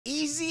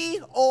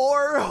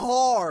or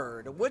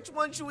hard? Which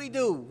one should we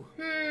do?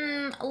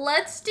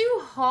 Let's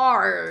do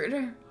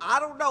hard. I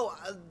don't know.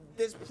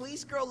 This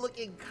police girl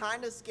looking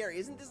kind of scary.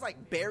 Isn't this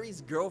like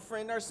Barry's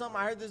girlfriend or something?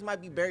 I heard this might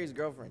be Barry's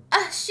girlfriend.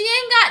 She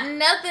ain't got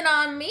nothing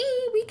on me.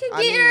 We could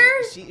get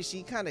her.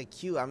 She kind of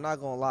cute. I'm not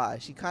gonna lie.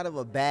 She kind of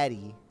a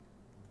baddie.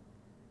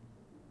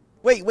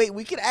 Wait.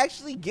 We could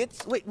actually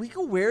get. Wait, we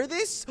could wear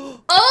this?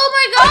 Oh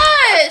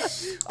my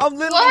gosh! I'm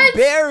literally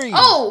Barry.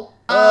 Oh.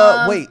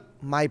 Wait.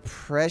 My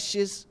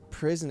precious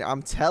prisoner.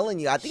 I'm telling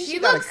you. I think she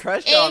got a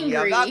crush on me.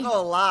 I'm not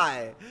gonna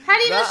lie. How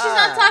do you know she's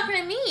not talking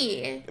to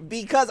me?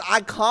 Because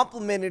I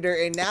complimented her,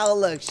 and now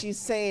look, she's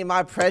saying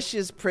my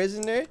precious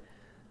prisoner.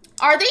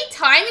 Are they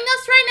timing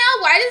us right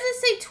now? Why does it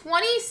say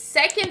 20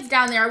 seconds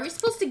down there? Are we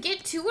supposed to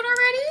get to it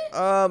already?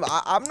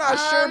 I'm not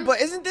sure,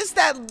 but isn't this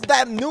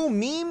that new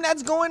meme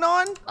that's going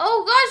on?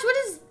 Oh gosh, what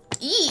is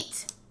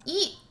eat?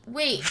 Eat.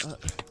 Wait.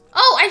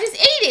 Oh, I just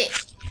ate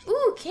it.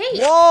 Ooh,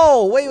 cake.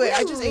 Whoa, wait,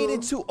 I just ate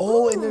it too.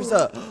 Oh, and there's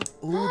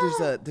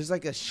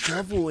like a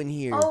shovel in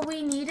here. Oh,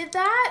 we needed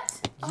that?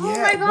 Yeah. Oh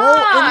my gosh.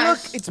 Whoa, and look,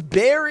 it's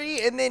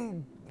Barry, and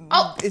then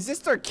is this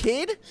their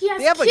kid? He has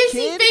they have kissy a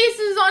kid?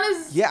 faces on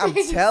his face. I'm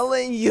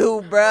telling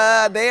you,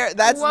 bruh.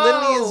 That's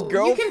literally his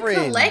girlfriend. You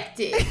can collect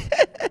it.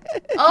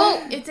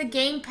 Oh, it's a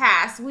game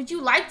pass. Would you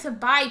like to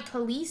buy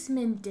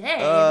Policeman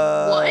Dead?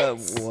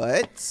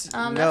 What? That's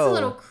a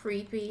little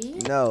creepy.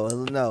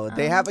 No.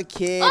 They have a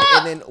kid,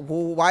 and then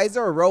why is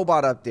there a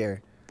robot up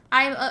there?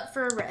 I'm up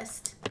for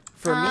arrest.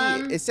 For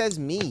me, it says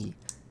me.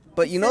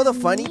 But you know the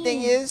funny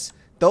thing is,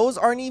 those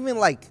aren't even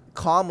like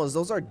commas.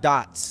 Those are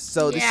dots.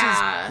 So this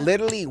is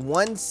literally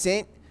 1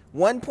 cent.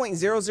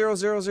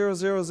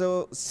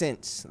 1.0000000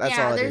 cents. That's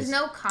all it is. Yeah, there's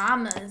no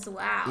commas.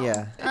 Wow.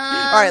 Yeah.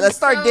 All right, let's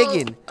start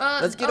digging.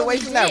 Let's get away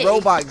from that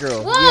robot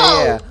girl.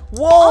 Whoa. Yeah.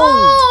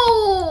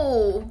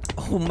 Whoa.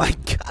 Oh my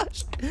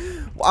gosh.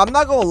 Well, I'm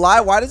not gonna lie.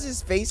 Why does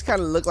his face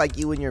kind of look like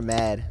you when you're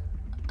mad?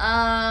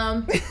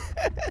 That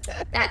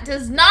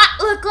does not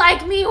look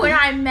like me when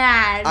I'm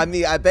mad. I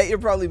mean, I bet you're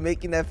probably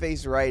making that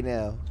face right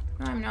now.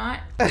 No, I'm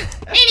not.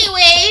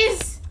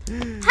 Anyways, how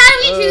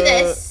do we do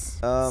this?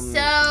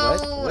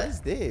 What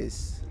is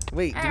this?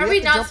 Wait, are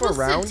we not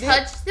supposed to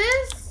touch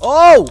this?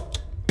 Oh!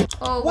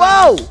 Oh,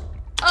 whoa! Gosh.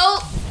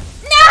 Oh,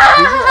 no!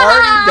 Did you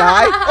already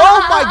die?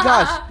 Oh my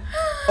gosh!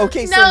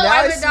 Okay, so now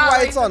I see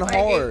why it's on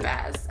hard.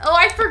 Oh,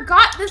 I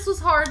forgot this was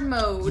hard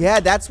mode. Yeah,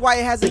 that's why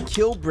it has a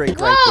kill brick right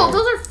there. Whoa,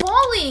 those are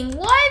falling.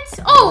 What?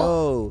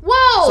 Oh,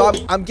 whoa.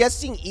 So I'm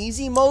guessing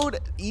easy mode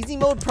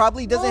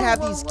probably doesn't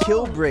have these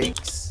kill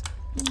bricks.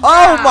 Yeah.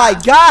 Oh my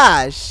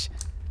gosh!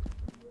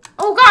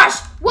 Oh gosh!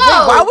 Whoa!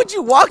 Wait, why would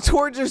you walk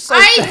towards her so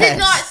fast? I did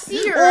not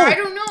see her. I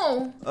don't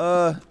know.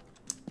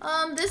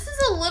 This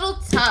is a little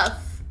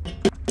tough.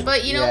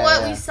 But you know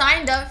what? We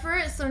signed up for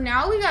it, so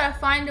now we gotta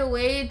find a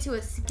way to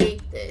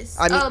escape this.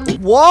 I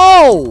mean,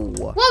 whoa!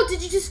 Whoa,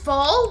 did you just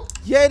fall?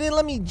 Yeah, it didn't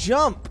let me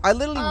jump. I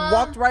literally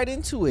walked right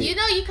into it. You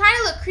know, you kind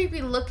of look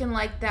creepy looking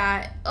like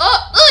that.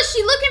 Oh,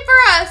 she's looking for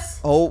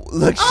us. Oh,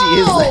 look, she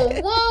is.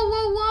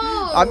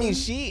 Whoa. I mean,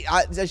 she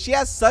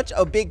has such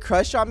a big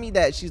crush on me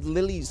that she's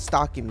literally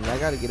stalking me. I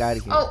gotta get out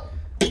of here. Oh.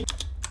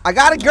 I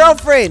got a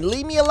girlfriend.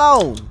 Leave me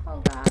alone.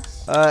 Oh,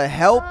 gosh.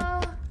 Help.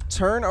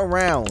 Turn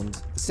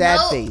around. Sad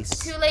face.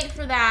 Too late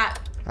for that.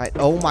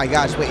 Oh my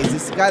gosh! Wait, is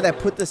this the guy that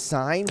put the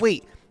sign?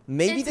 Wait,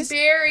 maybe it's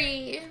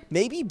Barry.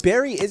 Maybe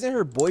Barry isn't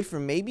her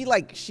boyfriend. Maybe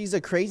like she's a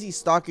crazy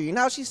stalker. You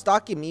know how she's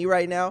stalking me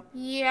right now?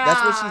 Yeah.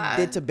 That's what she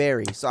did to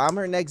Barry. So I'm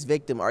her next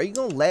victim. Are you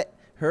gonna let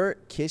her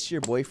kiss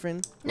your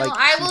boyfriend? No, like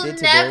I will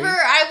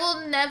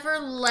never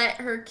let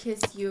her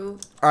kiss you.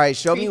 All right,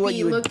 show me what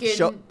you would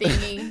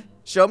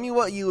show me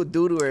what you would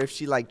do to her if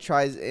she like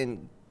tries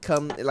and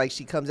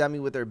she comes at me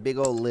with her big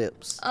old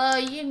lips.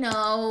 You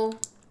know,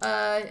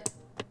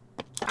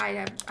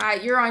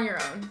 you're on your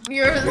own.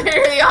 You're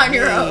literally on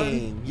your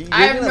own.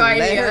 I have no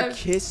idea. Let her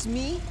kiss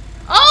me?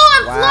 Oh,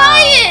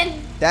 I'm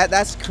flying!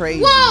 That's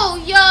crazy. Whoa,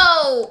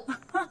 yo!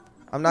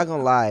 I'm not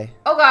gonna lie.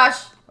 Oh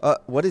gosh.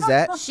 What is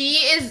that? She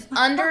is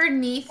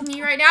underneath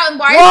me right now, and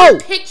why are there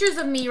pictures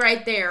of me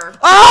right there?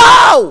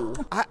 Oh!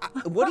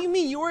 What do you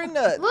mean? You were in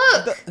the...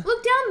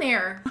 Look down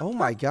there. Oh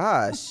my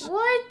gosh.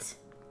 What?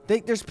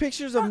 There's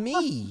pictures of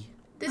me.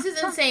 This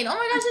is insane. Oh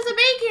my gosh, it's a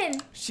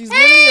bacon. She's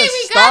literally a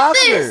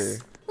stalker.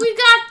 We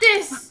got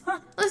this.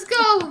 Let's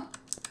go.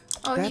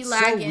 Oh, That's he's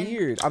lagging. So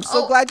weird. I'm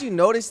so glad you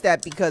noticed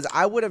that because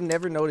I would have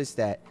never noticed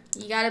that.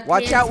 You gotta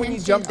watch out when you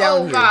jump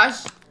down here. Oh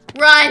gosh.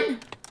 Run.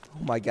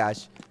 Oh my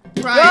gosh.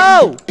 Run.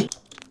 Go.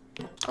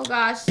 Oh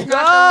gosh. Not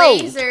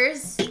the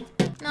lasers.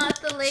 Not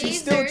the lasers.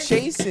 She's still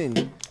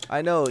chasing.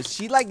 I know.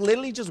 She like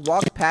literally just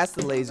walked past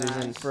the lasers,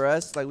 and for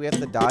us, like we have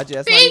to dodge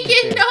it.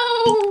 Bacon,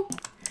 no.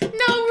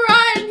 No,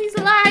 run. He's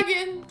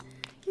lagging.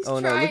 He's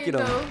trying, no, look at him.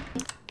 Though.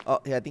 Oh,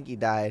 yeah, I think he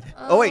died.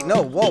 Oh, wait,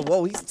 no.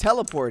 Whoa. He's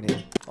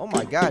teleporting. Oh,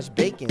 my gosh.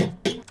 Bacon.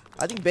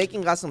 I think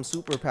Bacon got some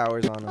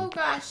superpowers on him. Oh,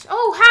 gosh.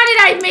 Oh, how did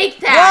I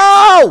make that?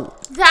 Whoa!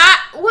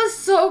 That was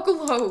so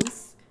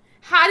close.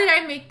 How did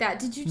I make that?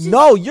 Did you just...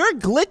 No, you're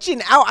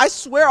glitching out. I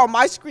swear on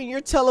my screen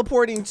you're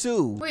teleporting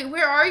too. Wait,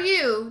 where are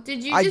you?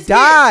 Did you just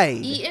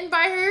died. Get eaten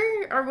by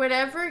her or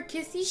whatever?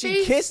 Kissy face.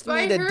 She kissed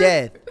me to her?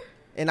 death.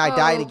 And I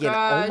died again.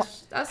 Gosh, oh my,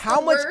 that's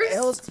how much worst.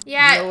 else?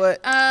 Yeah, you know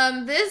what?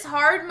 This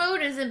hard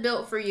mode isn't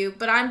built for you,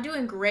 but I'm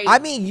doing great. I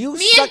mean, you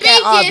Me suck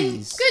and at Bacon.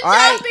 obbies. Good all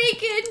job, right?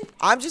 Bacon.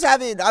 I'm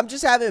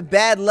just having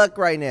bad luck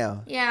right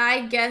now. Yeah,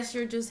 I guess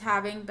you're just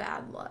having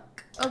bad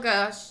luck. Oh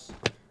gosh.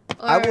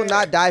 I will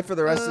not die for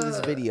the rest of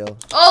this video.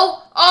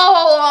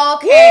 Oh,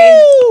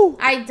 okay. Woo!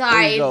 I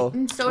died. Go.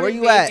 And so Where did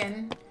you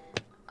Bacon.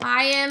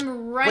 I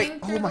am running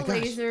Wait, through the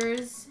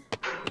lasers.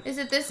 Is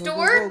it this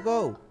door?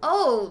 Go.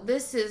 Oh,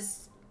 this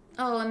is...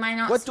 Oh, am I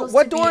not supposed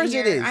what to be door in is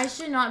here? it? I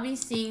should not be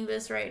seeing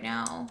this right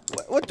now.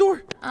 What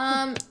door?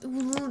 Don't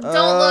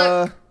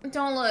look.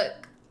 Don't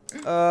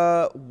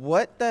look.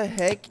 What the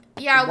heck?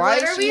 Yeah, Why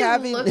what are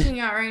we looking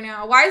at right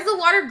now? Why is the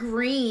water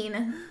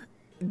green?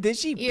 Did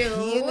she pee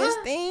in this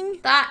thing?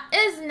 That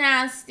is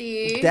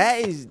nasty.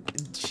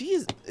 She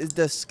is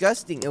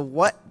disgusting. And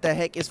what the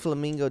heck is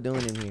Flamingo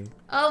doing in here?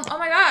 Oh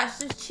my gosh,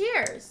 there's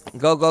cheers.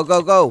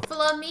 Go.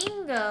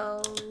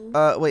 Flamingo.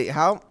 Wait,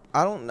 how?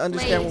 I don't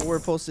understand what we're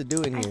supposed to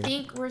do in here. I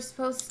think we're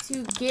supposed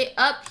to get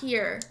up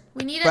here.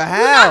 We need But Who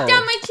how? knocked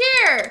down my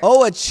chair?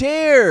 Oh, a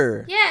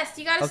chair. Yes,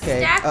 you gotta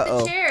stack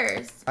the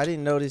chairs. I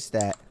didn't notice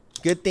that.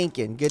 Good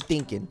thinking.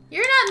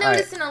 You're not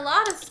noticing a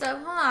lot of stuff,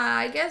 huh?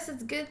 I guess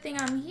it's a good thing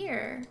I'm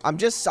here. I'm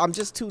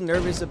just too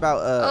nervous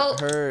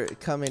about her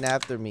coming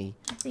after me.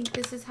 I think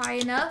this is high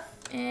enough,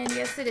 and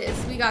yes, it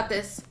is. We got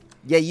this.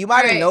 Yeah, you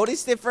might have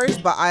noticed it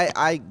first, but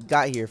I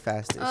got here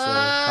faster. So,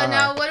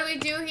 now what do we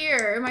do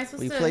here? Am I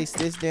supposed to... We place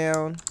this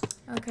down.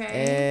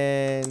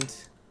 Okay. And...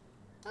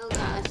 Oh,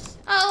 gosh.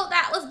 Oh,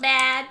 that was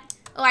bad.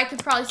 Oh, I could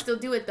probably still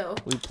do it, though.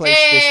 We place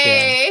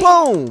this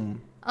down.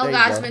 Boom! Oh,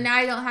 gosh, but now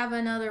I don't have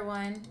another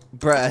one.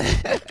 Bruh.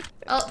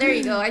 Oh, there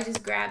you go. I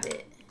just grabbed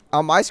it.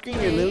 On my screen,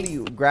 you're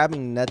literally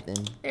grabbing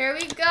nothing. There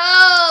we go.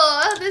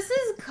 Oh, this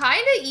is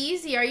kind of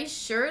easy. Are you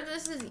sure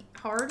this is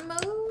hard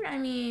mode? I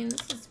mean,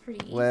 this is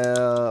pretty easy.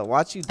 Well,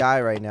 watch you die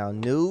right now,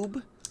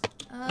 noob.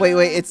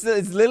 Wait, it's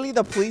literally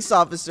the police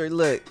officer.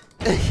 Look.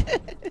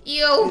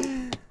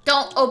 Ew.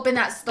 Don't open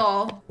that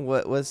stall.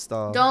 What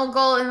stall? Don't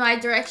go in my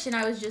direction.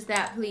 I was just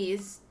at,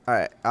 please. All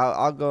right,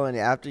 I'll go in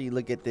after you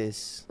look at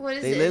this. What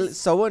is this?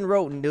 Someone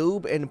wrote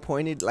noob and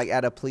pointed like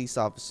at a police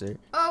officer.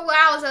 Oh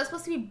wow, is that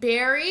supposed to be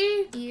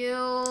Barry? Ew.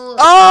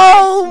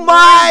 Oh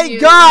my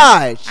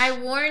gosh! I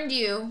warned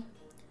you.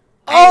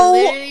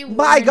 Oh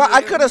my god!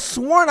 I could have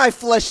sworn I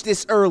flushed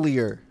this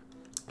earlier.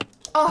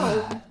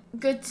 Oh,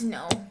 good to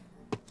know.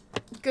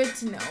 Good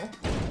to know.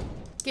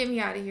 Get me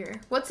out of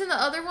here. What's in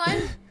the other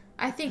one?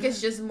 I think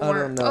it's just more. I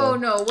don't know. Oh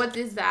no, what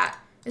is that?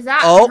 Is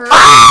that her?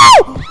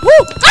 Oh!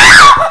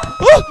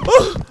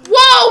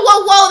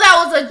 Whoa, that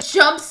was a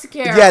jump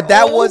scare. Yeah,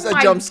 that was a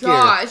jump scare.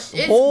 Gosh.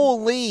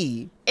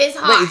 Holy. It's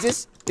hot. Wait, is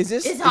this Is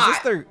this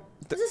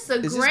the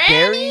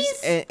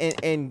grannies? This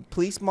and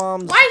police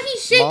moms? Why is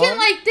he shaking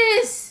like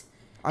this?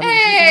 I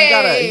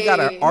mean, he got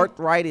an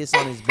arthritis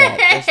on his back.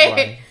 That's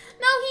why.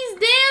 No, he's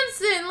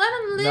dancing. Let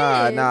him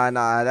live.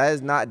 Nah. That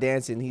is not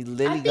dancing. He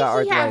literally got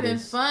arthritis. I think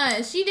he's having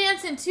fun. She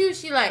dancing too.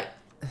 She like,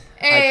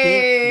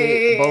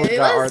 hey, I think they both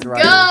got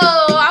arthritis. Let's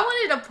go. I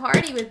wanted to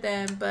party with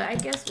them, but I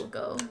guess we'll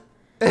go.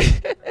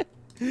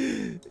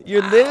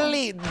 You're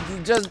literally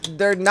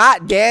they're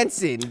not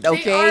dancing,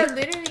 okay? They are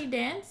literally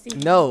dancing.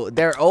 No,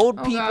 they're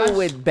old people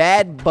with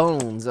bad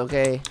bones,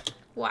 okay?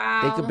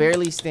 Wow. They could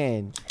barely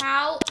stand.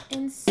 How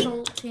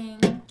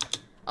insulting.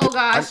 Oh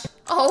gosh.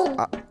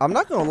 I'm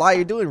not gonna lie,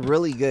 you're doing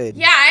really good.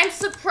 Yeah, I'm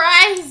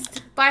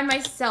surprised by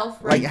myself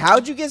right now.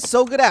 How'd you get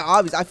so good at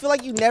obbies? I feel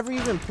like you never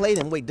even played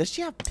them. Wait, does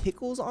she have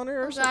pickles on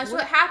her or something? Oh gosh,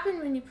 what happened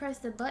when you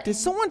pressed the button? Did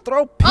someone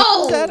throw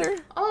pickles at her?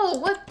 Oh,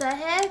 what the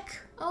heck?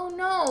 Oh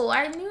no,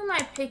 I knew my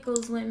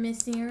pickles went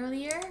missing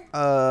earlier.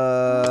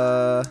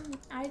 I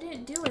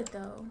didn't do it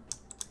though.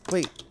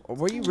 Wait,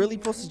 were you really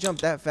supposed to jump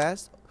that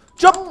fast?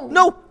 Jump!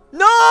 Oh.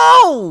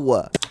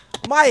 No!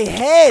 My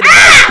head,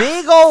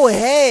 big old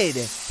head,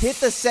 hit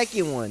the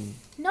second one.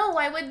 No,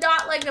 I would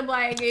not like to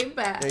buy a game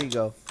pass. There you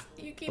go.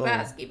 You keep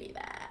asking me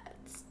that.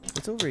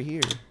 It's over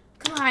here.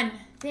 Come on,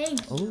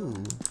 thank you.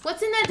 Ooh.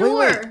 What's in that door?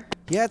 Wait.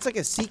 Yeah, it's like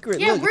a secret.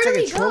 Yeah, look, where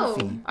it's like do a we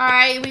trophy. go? All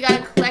right, we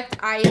gotta collect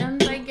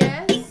items, I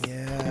guess.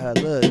 Yeah,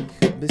 look.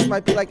 This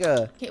might be like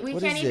a. We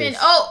can't even.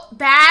 Oh,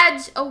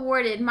 badge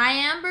awarded.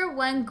 Myamberr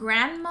won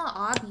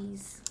Grandma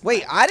Obbies.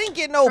 Wait, I didn't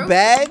get no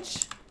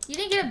badge. You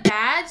didn't get a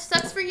badge?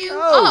 Sucks for you. No.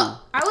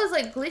 Oh, I was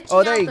like glitching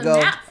out the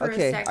map for a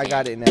second. Okay, I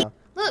got it now.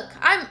 Look,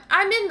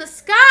 I'm in the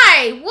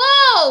sky.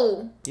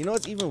 Whoa. You know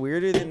what's even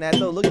weirder than that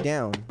though? Look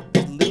down.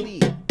 There's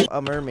literally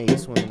a mermaid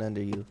swimming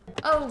under you.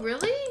 Oh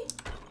really?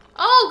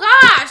 Oh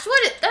gosh,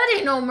 that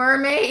ain't no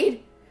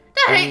mermaid.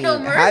 That ain't no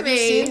mermaid. Have you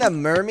seen the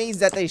mermaids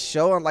that they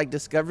show on like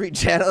Discovery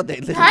Channel? They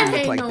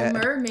literally look like that. That ain't no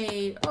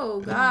mermaid. Oh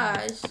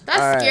gosh,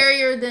 that's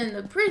scarier than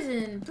the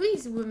prison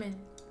police woman,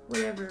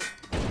 whatever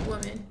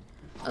woman.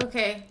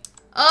 Okay.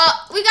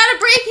 We gotta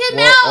break him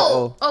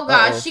out. Oh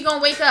gosh, she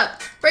gonna wake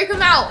up. Break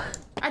him out.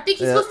 I think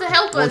he's supposed to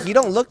help us. Well, he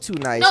don't look too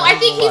nice. No, I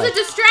think he's a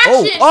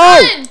distraction.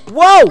 Oh! Run!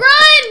 Whoa!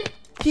 Run!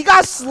 He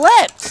got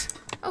slept.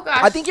 Oh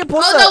gosh. I think you're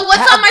supposed to. Oh no!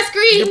 What's on my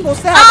screen? You're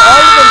supposed to have all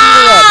of them beat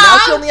her up. Now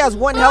she only has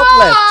 1 health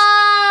left.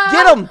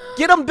 Get him!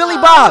 Get him, Billy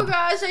Bob! Oh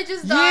gosh, I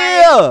just died.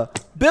 Yeah,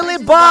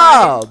 Billy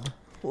Bob.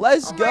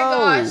 Let's go.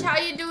 Oh my gosh, how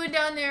you doing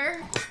down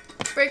there?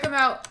 Break him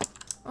out.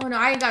 Oh no,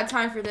 I ain't got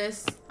time for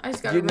this. I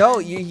just gotta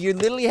run. You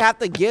literally have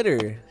to get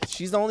her.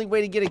 She's the only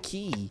way to get a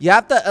key. You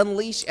have to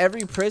unleash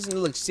every prisoner.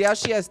 Look, see how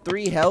she has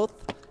 3 health?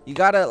 You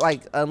gotta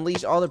like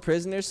unleash all the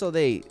prisoners so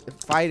they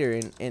fight her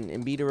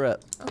and beat her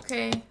up.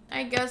 Okay,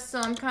 I guess so.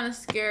 I'm kind of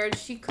scared.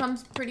 She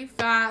comes pretty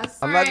fast.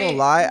 I'm not gonna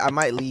lie, I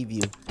might leave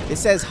you. It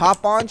says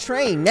hop on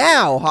train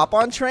now. Hop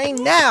on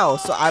train now.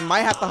 So I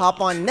might have to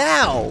hop on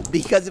now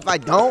because if I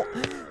don't,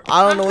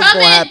 I don't know what's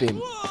gonna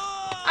happen.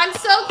 I'm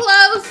so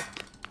close.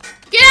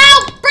 Get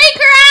out! Break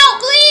her out,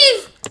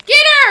 please!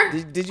 Get her!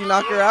 Did you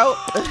knock her out?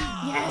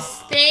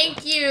 Yes,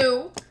 thank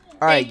you.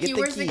 All right, thank you. get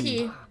Where's the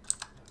key. All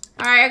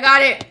right, I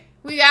got it.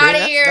 We out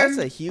of here. That's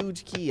a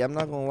huge key. I'm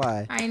not gonna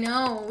lie. I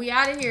know. We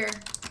out of here.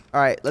 All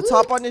right, let's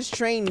hop on this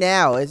train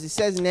now, as it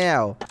says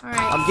now. All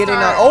right. I'm getting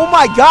out. Oh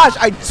my gosh,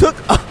 I took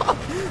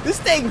this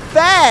thing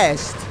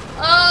fast.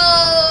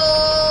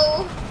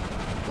 Oh,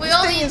 we this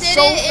only thing is did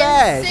so it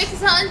fast. in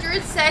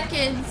 600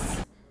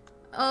 seconds.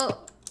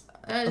 Oh,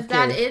 is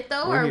that it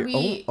though? We're Are here.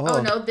 we?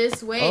 Oh, no,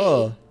 this way.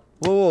 Oh,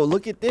 whoa,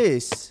 look at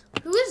this.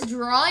 Who is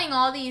drawing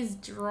all these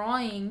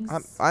drawings?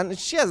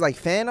 She has like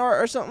fan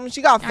art or something.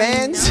 She got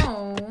fans. I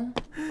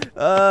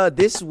know.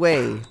 This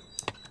way.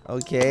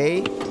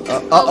 Okay.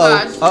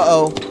 Gosh.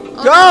 Go!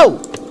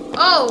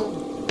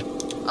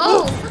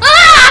 Oh.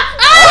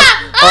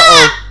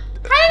 Ah!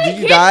 How did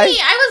you it die? hit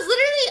me? I was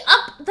literally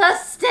up the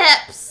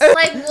steps.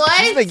 Like what?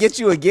 She's gonna get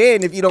you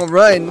again if you don't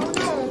run. Oh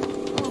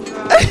no. Oh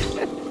gosh.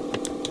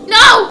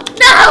 No!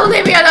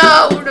 Leave me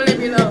alone! Leave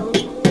me alone.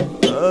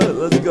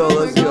 Let's go.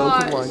 Let's go.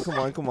 Gosh.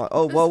 Come on.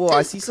 Oh, whoa.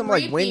 I see some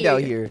like wind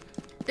out here.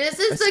 This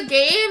is the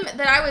game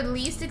that I would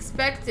least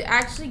expect to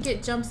actually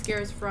get jump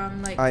scares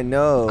from. Like I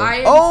know. I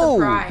am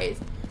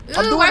surprised. Ooh,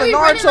 I'm doing why a we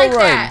running Naruto like run.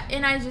 that?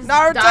 And I just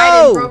Naruto.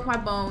 died and broke my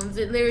bones.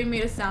 It literally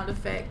made a sound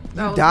effect.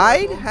 You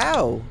died?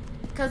 How?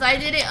 Because I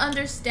didn't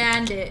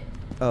understand it.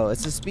 Oh,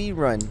 it's a speed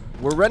run.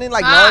 We're running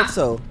like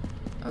Naruto.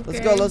 Okay.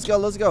 Let's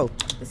go.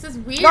 This is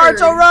weird.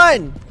 Naruto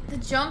run! The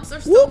jumps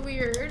are so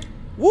weird.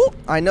 Whoop!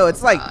 I know,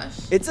 it's like, gosh.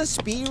 it's a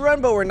speed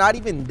run, but we're not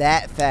even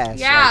that fast.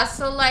 Yeah, like,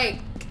 so like,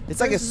 it's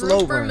like a there's slow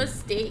room for run.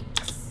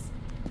 mistakes.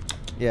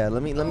 Yeah,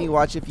 let me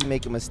watch if you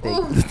make a mistake.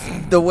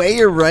 The way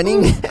you're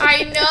running.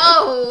 I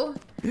know.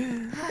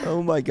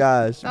 Oh my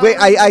gosh. That Wait,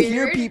 was I weird.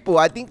 hear people.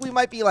 I think we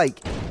might be like,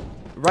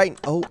 right.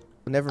 Oh,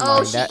 never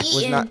mind. she That was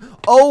eating. not.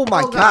 Oh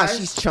my Oh, gosh, gosh.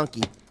 she's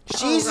chunky.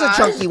 She's Oh, a gosh.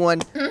 chunky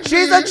one.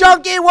 She's a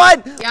chunky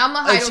one. Yeah, I'm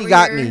gonna hide she over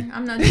got here. me.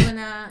 I'm not doing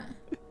that.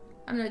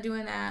 I'm not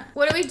doing that.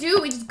 What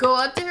do? We just go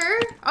up to her?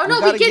 Oh no,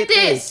 we gotta get get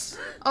this.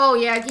 Oh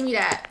yeah, give me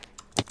that.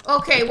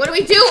 Okay, what do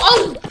we do?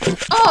 Oh!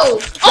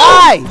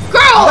 Hi! Girl! You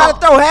gotta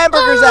throw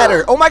hamburgers at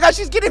her. Oh my gosh,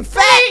 she's getting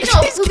fat. Wait,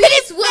 no, She's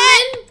police getting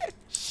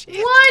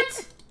women?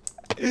 What?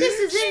 This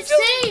is insane.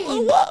 Just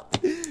blew up.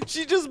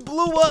 She just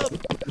blew up.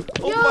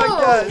 Oh my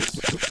gosh.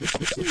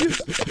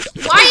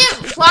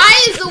 Why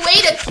is the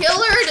way to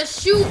kill her to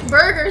shoot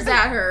burgers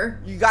at her?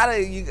 You gotta.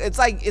 It's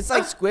like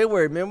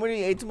Squidward. Remember when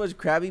he ate too much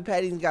Krabby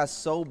Patties and got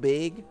so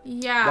big?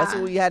 Yeah. That's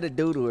what we had to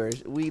do to her.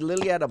 We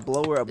literally had to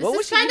blow her up. This what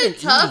was is she kind even of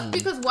tough eating?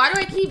 because why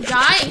do I keep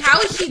dying? How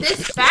is she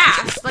this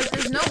fast? Like,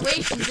 there's no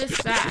way she's this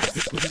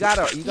fast. You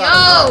gotta.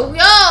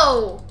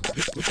 Yo!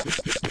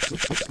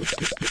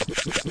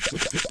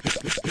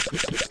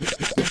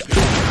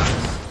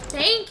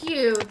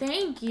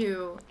 Thank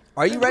you.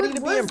 Are you ready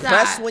to be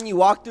impressed when you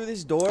walk through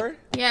this door?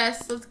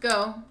 Yes, let's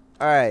go.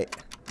 All right.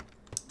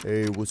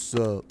 Hey, what's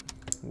up?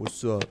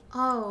 What's up?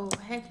 Oh,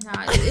 heck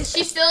not. Is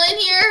she still in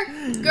here?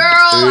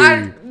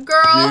 Girl,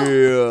 girl.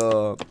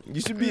 Yeah.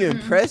 You should be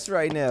impressed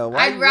right now.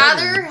 Why I'd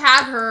rather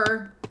have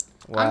her.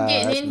 Wow, I'm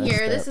getting in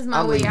here. This is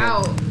my way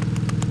out.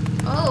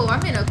 Oh,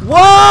 I'm in a...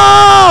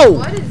 Whoa!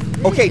 What is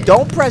this? Okay,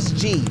 don't press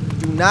G.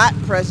 Do not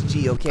press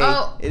G, okay?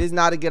 Oh. It is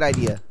not a good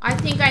idea. I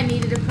think I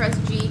needed to press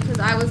G because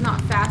I was not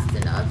fast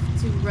enough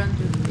to run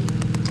through the thing.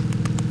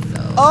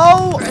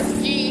 So, press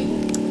G.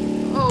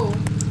 Oh.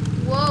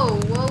 Whoa.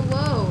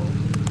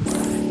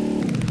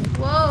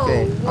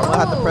 Okay, I'm gonna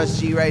have to press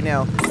G right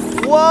now.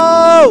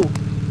 Whoa!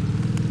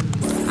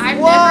 I've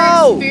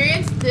never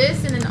experienced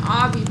this in an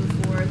obby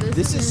before.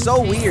 This is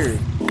so weird.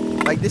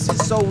 Like, this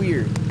is so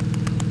weird.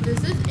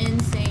 This is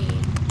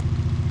insane.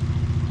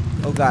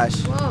 Oh gosh.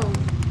 Whoa.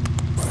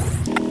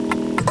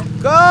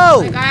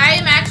 Go! Like, I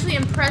am actually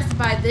impressed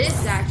by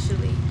this,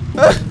 actually.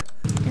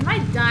 Am I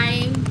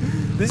dying?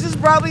 This is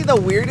probably the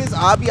weirdest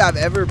obby I've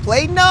ever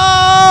played.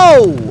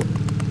 No!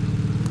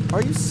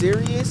 Are you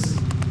serious?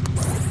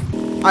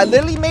 I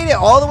literally made it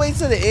all the way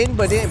to the end,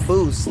 but didn't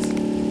boost.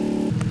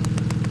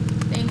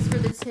 Thanks for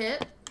the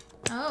tip.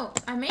 Oh,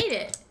 I made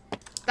it.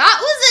 That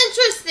was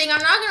interesting.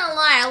 I'm not gonna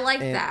lie. I like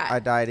that. I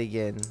died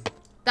again.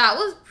 That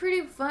was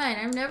pretty fun.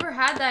 I've never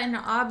had that in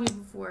an obby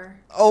before.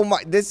 Oh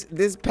my, this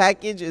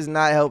package is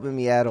not helping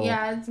me at all.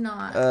 Yeah, it's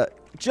not.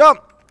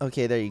 Jump.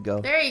 Okay, there you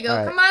go. There you go.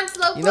 Right. Come on,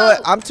 Slowpoke. You know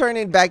what? I'm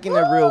turning back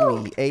into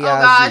real me.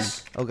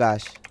 A-I-Z. Oh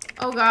gosh.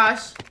 Oh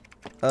gosh.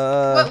 Oh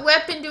gosh. What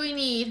weapon do we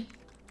need?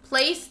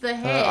 Place the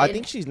head. I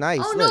think she's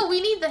nice. Oh Look. no,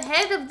 we need the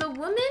head of the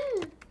woman.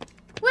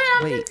 Wait,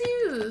 I'm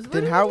confused.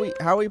 Then how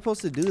are we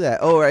supposed to do that?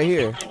 Oh, right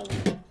here.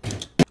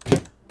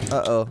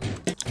 Uh-oh.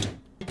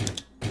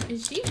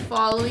 Is she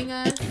following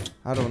us?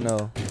 I don't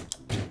know.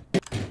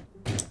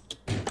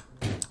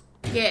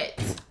 Get.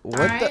 What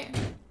Alright.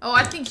 Oh,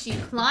 I think she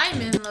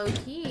climbing low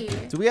key.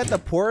 Do we have to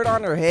pour it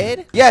on her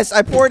head? Yes,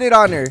 I poured it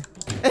on her.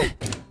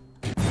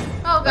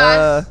 Oh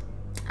gosh.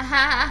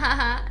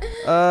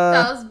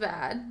 That was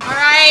bad.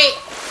 Alright.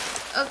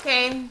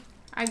 Okay.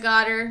 I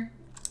got her.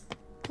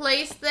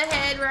 Place the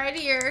head right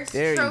here.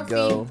 There you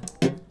go.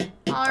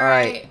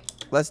 Alright.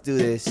 Let's do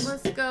this.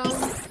 Let's go.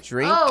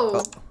 Drink.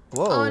 Oh.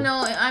 Whoa. Oh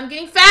no, I'm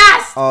getting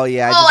fast. Oh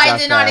yeah. I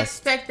did not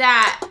expect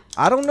that.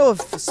 I don't know if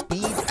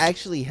speed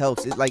actually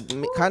helps. It like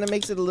kind of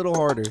makes it a little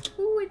harder.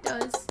 Ooh, it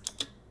does.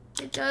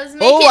 It does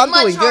make it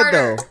much harder. Good,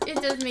 though.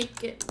 It does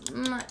make it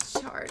much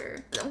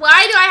harder.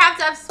 Why do I have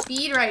to have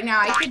speed right now?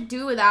 I could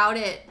do without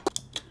it.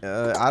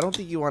 I don't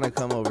think you want to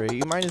come over here.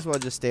 You might as well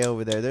just stay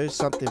over there. There's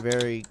something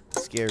very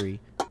scary.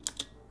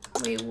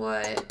 Wait,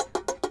 what?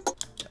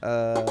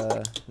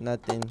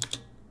 Nothing.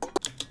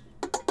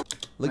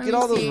 Look at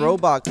all those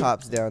robot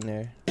cops down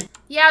there.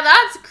 Yeah,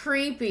 that's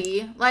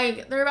creepy.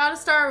 Like, they're about to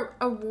start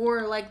a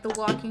war like The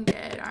Walking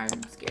Dead.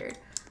 I'm scared.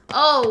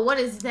 Oh, what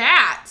is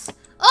that?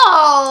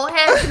 Oh,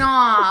 heck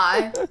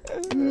nah.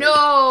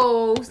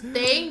 No,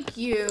 thank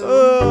you.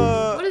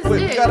 What is this?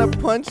 We gotta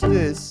punch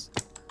this.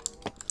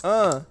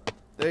 There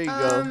you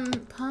go.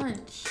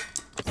 Punch.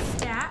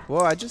 Stack.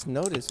 Whoa, I just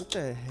noticed. What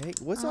the heck?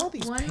 What's all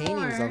these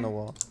paintings on the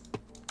wall?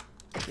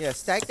 Yeah,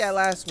 stack that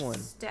last one.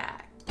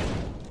 Stack.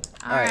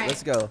 All right,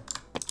 let's go.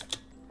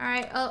 All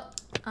right. Oh,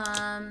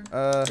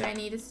 do I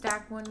need to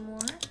stack one more?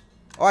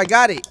 Oh, I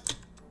got it.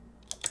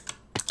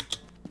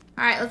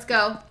 All right, let's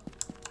go.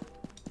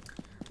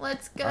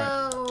 Let's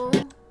go.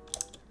 Right.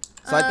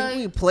 So I think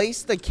we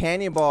placed the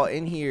cannonball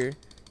in here,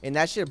 and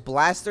that should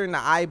blast her in the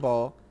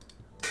eyeball.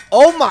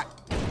 Oh my!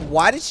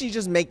 Why did she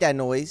just make that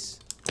noise?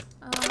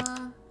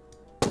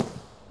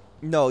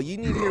 No, you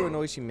need to hear what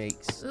noise she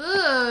makes.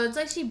 Ugh, it's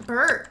like she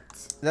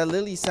burped. That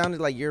literally sounded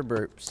like your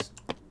burps.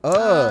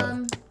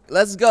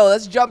 Let's go.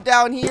 Let's jump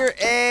down here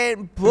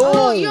and boom.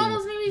 Oh, you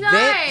almost made me die.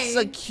 Vent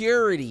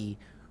security.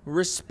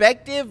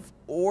 Respective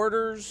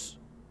orders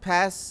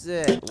pass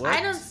it. What?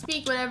 I don't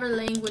speak whatever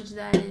language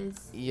that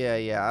is.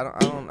 Yeah. I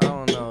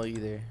don't know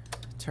either.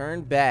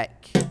 Turn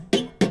back.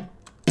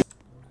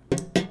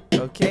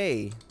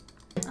 Okay.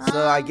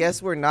 So I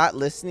guess we're not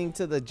listening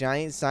to the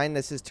giant sign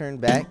that says turn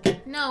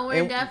back. No,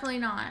 we're definitely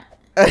not.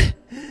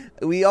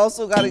 We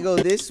also got to go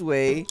this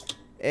way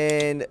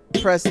and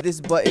press this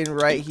button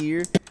right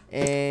here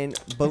and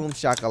boom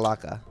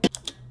shakalaka.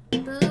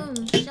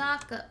 Boom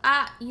shaka.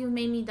 Ah, you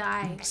made me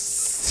die.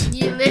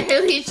 You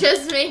literally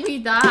just made me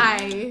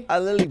die. I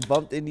literally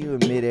bumped into you in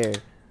midair.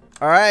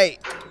 All right.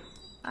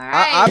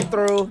 I'm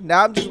through.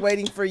 Now I'm just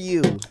waiting for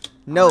you.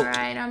 No,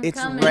 it's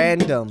coming.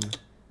 Random.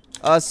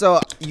 So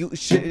you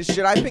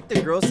should I pick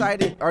the girl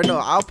side or no?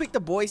 I'll pick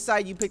the boy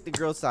side. You pick the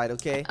girl side.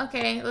 Okay.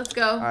 Okay, let's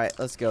go. All right,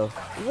 let's go.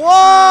 Whoa!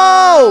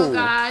 Oh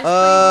gosh,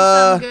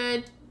 please do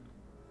something good.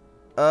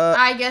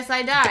 I guess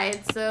I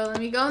died. So let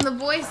me go on the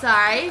boy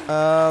side.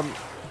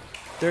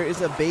 There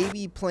is a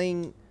baby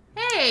playing.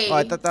 Hey. Oh,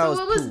 I thought that was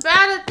what was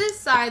bad at this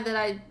side that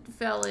I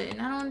fell in?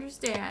 I don't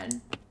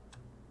understand.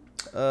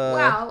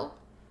 Wow.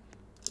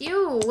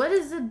 Ew, what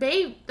is a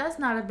baby? That's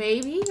not a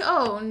baby.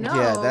 Oh, no.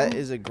 Yeah, that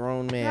is a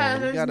grown man. Yeah,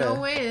 there's no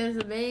way there's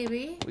a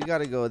baby. We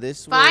gotta go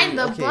this way. Find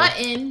the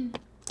button.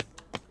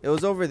 It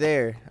was over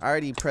there. I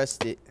already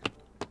pressed it.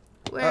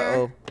 Where?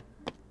 Uh-oh.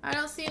 I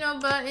don't see no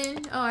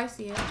button. Oh, I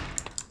see it.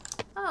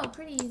 Oh,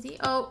 pretty easy.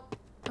 Oh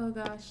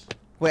gosh.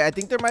 Wait, I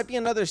think there might be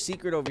another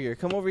secret over here.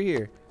 Come over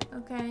here.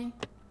 Okay.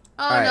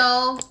 Oh,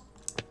 no.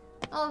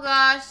 Oh,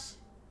 gosh.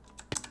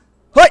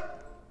 What?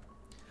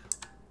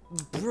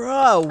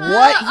 Bruh,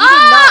 what? He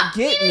did not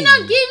get me. He did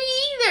not get me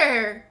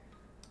either.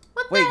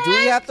 What the heck? Do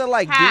we have to,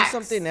 like, do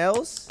something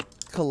else?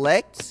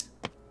 Collect?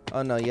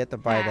 Oh, no, you have to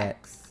buy that.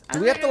 Do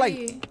we have to,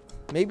 like,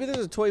 maybe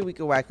there's a toy we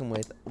could whack him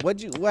with.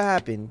 What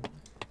happened?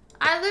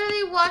 I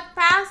literally walked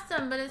past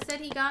him, but it said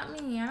he got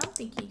me. I don't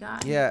think he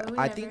got me. Yeah,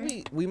 I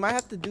think we might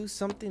have to do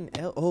something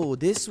else. Oh,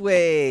 this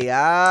way.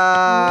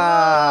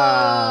 Ah.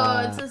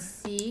 Oh, it's a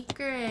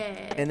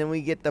secret. And then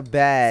we get the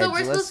badge. So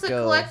we're supposed to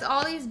collect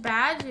all these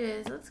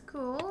badges. That's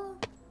cool.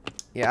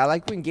 Yeah, I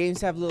like when games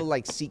have little,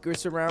 like,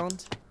 secrets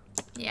around.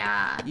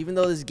 Yeah. Even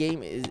though this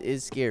game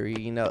is scary,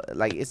 you know,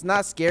 like, it's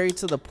not scary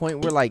to the point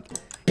where, like,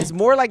 it's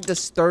more, like,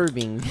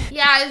 disturbing.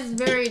 Yeah, it's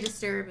very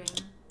disturbing.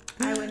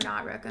 I would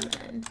not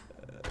recommend.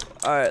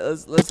 All right,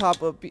 let's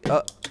hop up.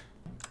 Oh,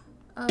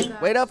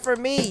 God. Wait up for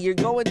me. You're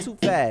going too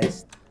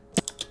fast.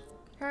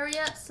 Hurry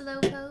up,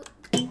 Slowpoke.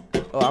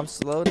 Oh, I'm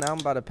slow. Now I'm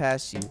about to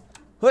pass you.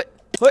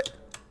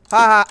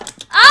 Ha ha.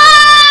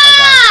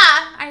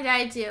 Ah! I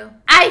died too.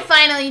 I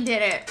finally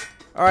did it.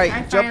 All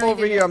right, jump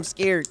over here. I'm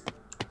scared.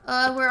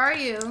 Where are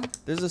you?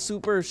 There's a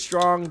super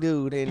strong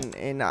dude,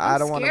 and I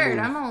don't want to move.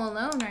 I'm all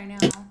alone right now.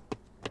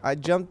 I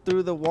jumped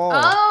through the wall.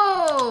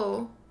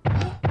 Oh.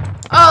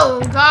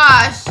 Oh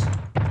gosh.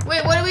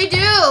 Wait, what do we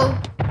do?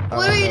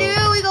 What do we do?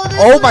 We go this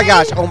way? Oh my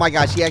gosh. Oh my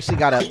gosh. He actually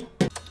got up.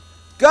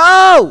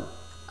 Go!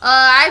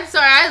 I'm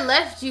sorry. I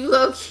left you,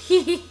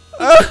 low-key.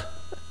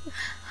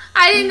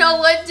 I didn't know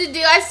what to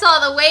do. I saw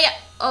the way.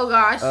 Oh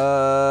gosh.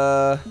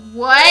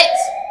 What?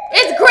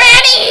 It's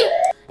Granny!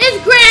 It's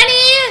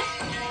Granny!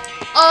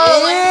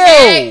 Oh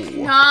heck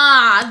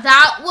nah.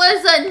 That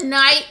was a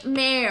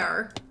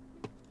nightmare.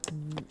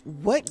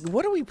 What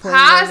are we playing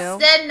right now?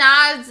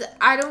 Nods.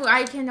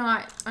 I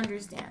cannot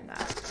understand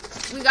that.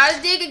 We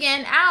gotta dig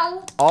again.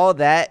 Ow. All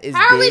that is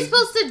How are we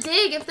supposed to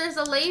dig if there's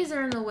a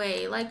laser in the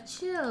way? Like,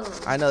 chill.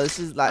 I know, this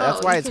is like,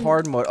 that's why it's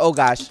hard mode. Oh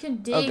gosh. You can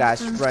dig oh gosh.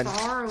 from Run.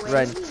 far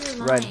away.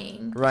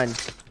 Run.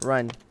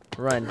 Run.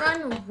 Run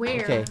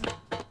where? Okay.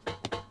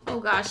 Oh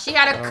gosh, she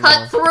had to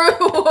cut through.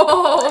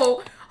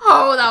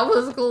 Oh, that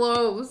was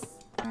close.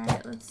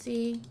 Alright, let's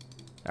see.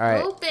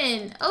 Alright.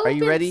 Open. Are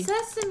you ready?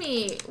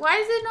 Sesame. Why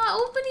is it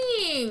not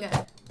opening?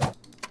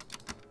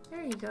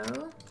 There you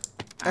go.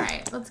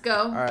 Alright, let's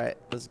go. Alright,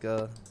 let's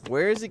go.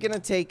 Where is it gonna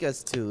take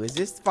us to? Is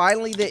this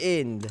finally the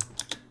end?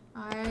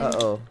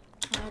 Uh-oh.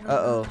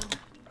 Uh-oh.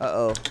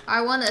 Uh-oh.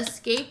 I want to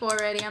escape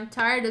already. I'm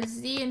tired of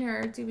seeing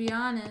her, to be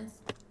honest.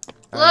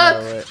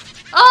 Look!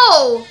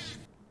 Oh!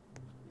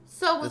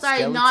 So was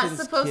I not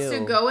supposed to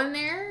go in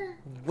there?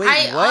 Wait,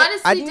 I what?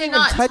 honestly I didn't did even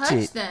not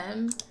touch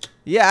them.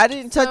 Yeah, I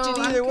didn't touch it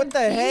So either. I'm What the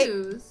heck?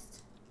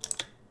 confused.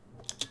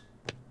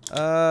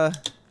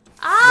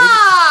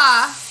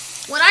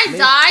 When I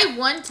die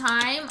one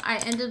time, I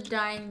end up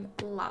dying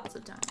lots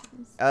of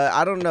times.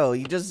 I don't know.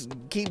 You just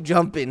keep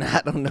jumping.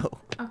 I don't know.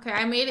 Okay,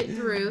 I made it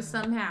through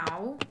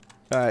somehow.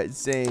 Alright,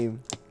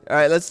 same.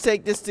 Alright, let's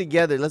take this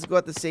together. Let's go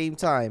at the same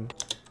time.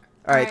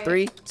 Alright,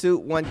 3, 2,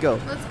 1, go.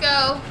 Let's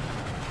go.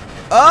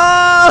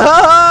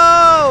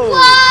 Oh!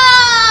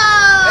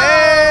 Whoa!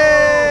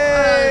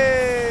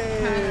 Hey!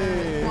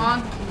 Kind of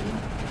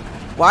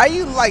wonky. Why are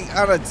you like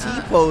on a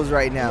T-pose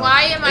right now?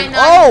 Why am I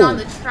not even on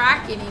the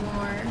track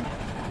anymore?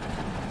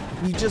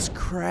 We just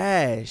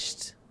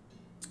crashed.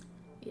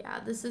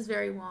 Yeah, this is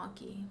very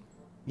wonky.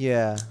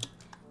 Yeah.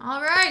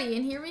 Alrighty,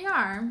 and here we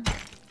are.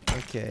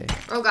 Okay.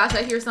 Oh gosh,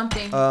 I hear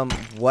something.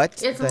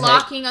 What? It's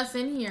locking us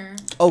in here.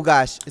 Oh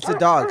gosh, it's a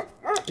dog.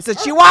 It's a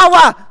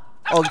Chihuahua!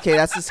 Okay,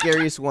 that's the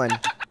scariest one.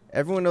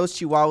 Everyone knows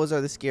Chihuahuas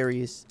are the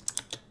scariest.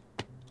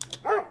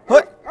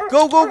 What?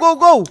 Go, go, go,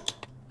 go!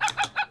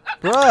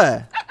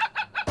 Bruh.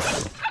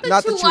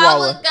 Not the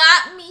Chihuahua.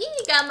 Got me.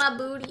 He got my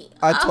booty.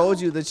 I told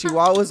you, the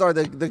Chihuahuas are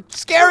the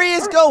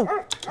scariest. Go!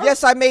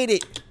 Yes, I made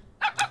it.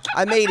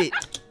 I made it.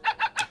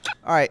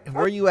 Alright,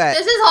 where are you at?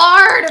 This is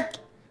hard.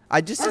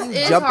 I just see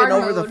you jumping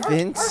over the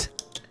fence.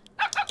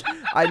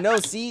 I know,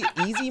 see,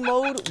 easy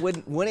mode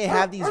wouldn't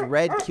have these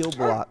red kill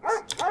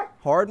blocks.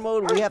 Hard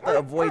mode, we have to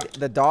avoid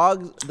the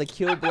dogs, the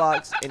kill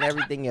blocks, and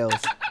everything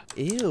else.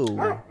 Ew.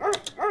 Oh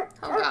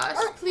gosh,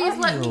 please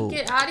let me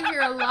get out of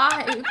here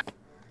alive.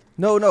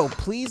 No,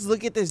 please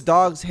look at this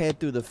dog's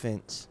head through the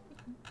fence.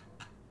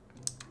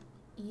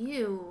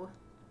 Ew.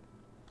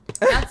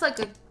 That's like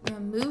a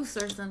moose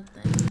or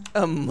something.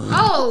 A moose?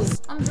 Oh,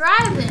 I'm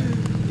driving.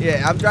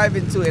 Yeah, I'm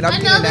driving to it. I'm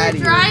getting out of Another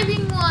here.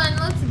 driving one.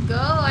 Let's go.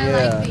 I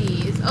like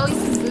these. Oh, you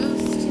can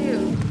boost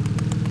too.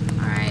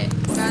 Alright,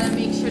 gotta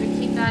make sure to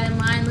keep that in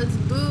mind. Let's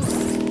boost.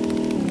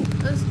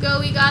 Let's go.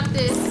 We got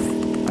this.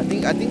 I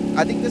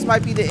think this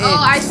might be the end. Oh,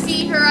 I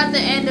see her at the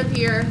end of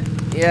here.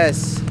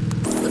 Yes.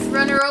 Let's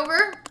run her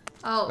over.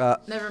 Oh,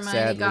 never mind.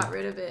 Sadly. He got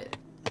rid of it.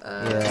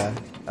 Yeah.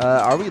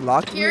 Are we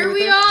locked Here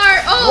we her?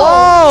 are.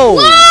 Oh.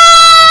 Whoa!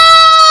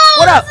 Whoa!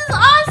 What up? This is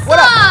awesome. What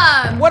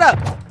up? What up?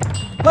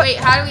 Wait,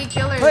 how do we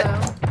kill her though?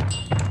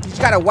 You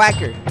just gotta whack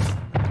her.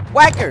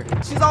 Whack her.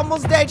 She's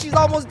almost dead. She's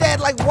almost dead.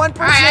 Like 1% Alright,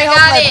 I health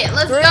got left. it.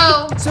 Let's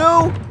go. 3,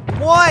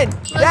 2, 1.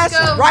 That's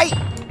go. right.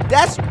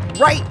 That's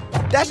right.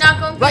 That's You're not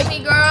gonna right. get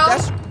me, girl.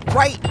 That's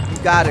right. You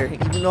got her.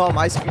 Even though on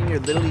my screen you're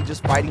literally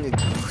just fighting a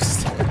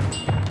ghost.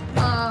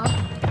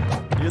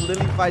 You're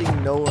literally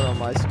fighting no one on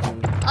my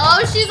screen.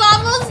 Oh, she's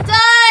almost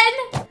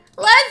done.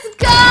 Let's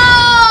go.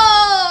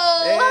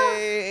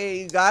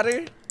 Hey, you got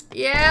her?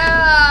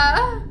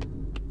 Yeah.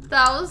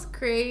 That was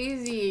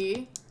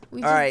crazy.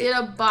 We just did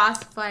a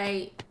boss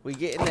fight. We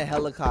get in the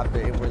helicopter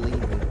and we're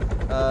leaving.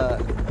 Oh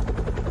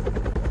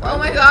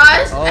my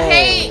gosh. Oh.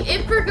 Hey,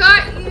 it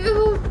forgot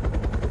you.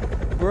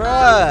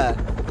 Bruh.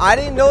 I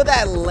didn't know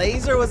that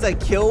laser was a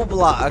kill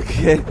block.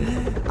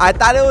 I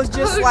thought it was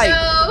just I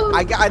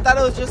thought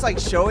it was just like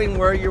showing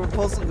where you were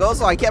supposed to go,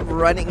 so I kept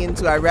running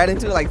into it. I ran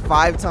into it like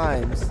 5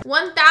 times.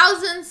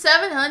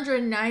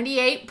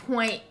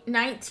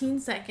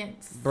 1,798.19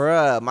 seconds.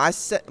 Bruh,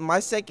 my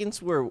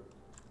seconds were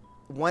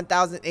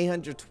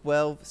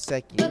 1,812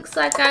 seconds. Looks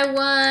like I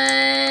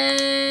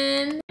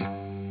won.